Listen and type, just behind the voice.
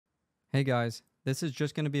Hey guys, this is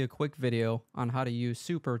just going to be a quick video on how to use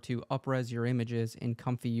Super to upres your images in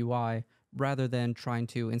ComfyUI rather than trying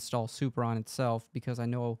to install Super on itself, because I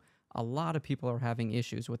know a lot of people are having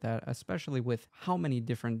issues with that, especially with how many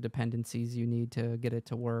different dependencies you need to get it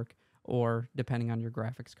to work, or depending on your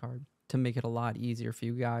graphics card, to make it a lot easier for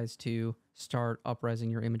you guys to start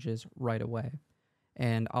upresing your images right away.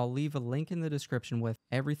 And I'll leave a link in the description with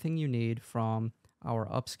everything you need from our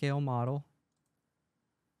upscale model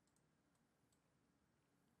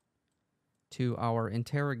to our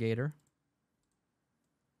interrogator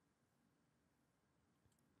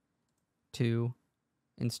to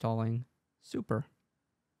installing Super.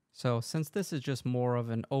 So since this is just more of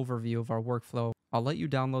an overview of our workflow, I'll let you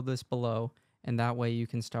download this below, and that way you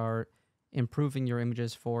can start improving your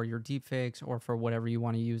images for your deepfakes or for whatever you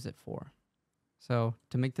want to use it for. So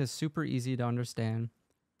to make this super easy to understand,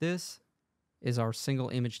 this is our single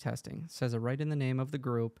image testing. It says it right in the name of the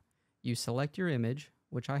group. You select your image,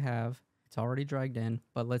 which I have. It's already dragged in,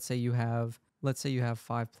 but let's say you have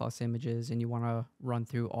 5+ images and you want to run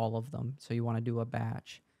through all of them. So you want to do a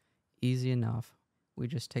batch. Easy enough. We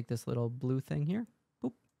just take this little blue thing here,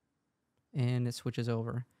 boop, and it switches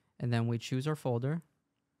over. And then we choose our folder,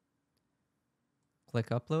 click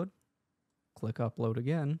upload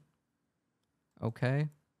again, okay,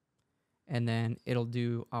 and then it'll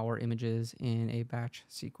do our images in a batch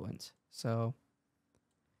sequence. So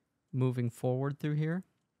moving forward through here,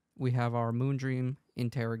 we have our Moondream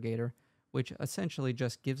interrogator, which essentially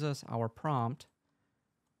just gives us our prompt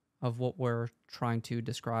of what we're trying to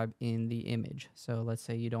describe in the image. So let's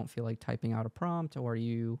say you don't feel like typing out a prompt, or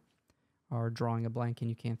you are drawing a blank and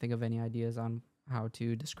you can't think of any ideas on how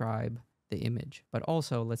to describe the image. But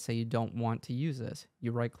also, let's say you don't want to use this.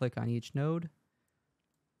 You right click on each node,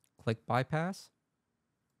 click bypass,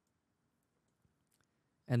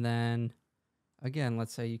 and then again,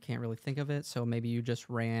 let's say you can't really think of it, so maybe you just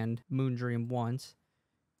ran Moondream once.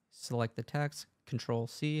 Select the text,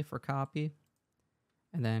 Control-C for copy,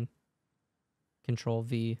 and then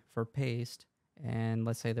Control-V for paste. And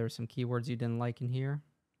let's say there's some keywords you didn't like in here.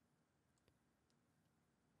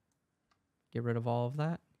 Get rid of all of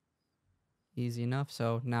that. Easy enough.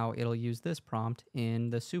 So now it'll use this prompt in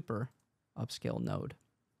the Super upscale node.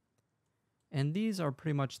 And these are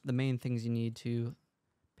pretty much the main things you need to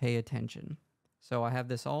pay attention. So I have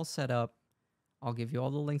this all set up. I'll give you all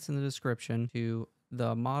the links in the description to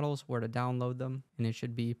the models, where to download them, and it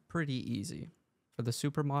should be pretty easy. For the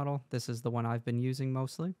Super model, this is the one I've been using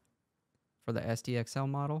mostly. For the SDXL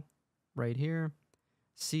model, right here.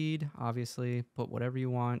 Seed, obviously, put whatever you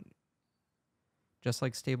want. Just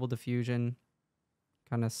like Stable Diffusion,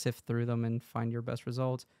 kind of sift through them and find your best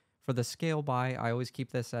results. For the scale by, I always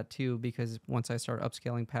keep this at 2, because once I start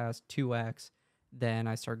upscaling past 2x, then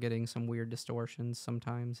I start getting some weird distortions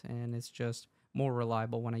sometimes, and it's just more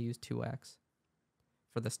reliable when I use 2x.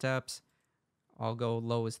 For the steps, I'll go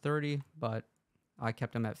low as 30, but I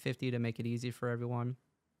kept them at 50 to make it easy for everyone.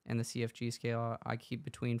 And the CFG scale, I keep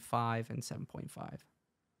between 5 and 7.5.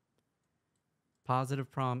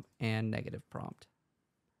 Positive prompt and negative prompt.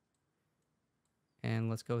 And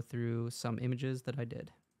let's go through some images that I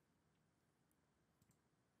did.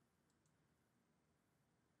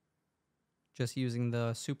 Just using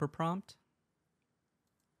the Super prompt.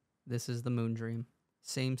 This is the Moondream.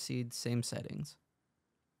 Same seed, same settings.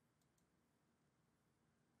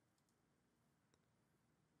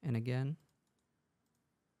 And again,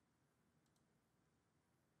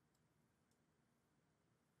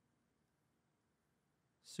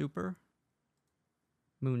 Super,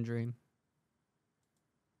 Moondream,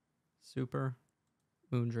 Super,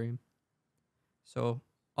 Moondream. So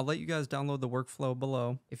I'll let you guys download the workflow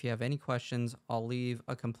below. If you have any questions, I'll leave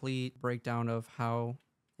a complete breakdown of how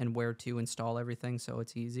and where to install everything, so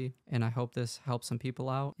it's easy. And I hope this helps some people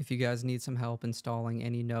out. If you guys need some help installing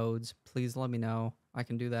any nodes, please let me know. I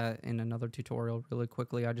can do that in another tutorial really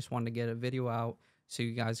quickly. I just wanted to get a video out so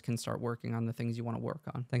you guys can start working on the things you want to work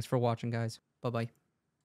on. Thanks for watching, guys. Bye-bye.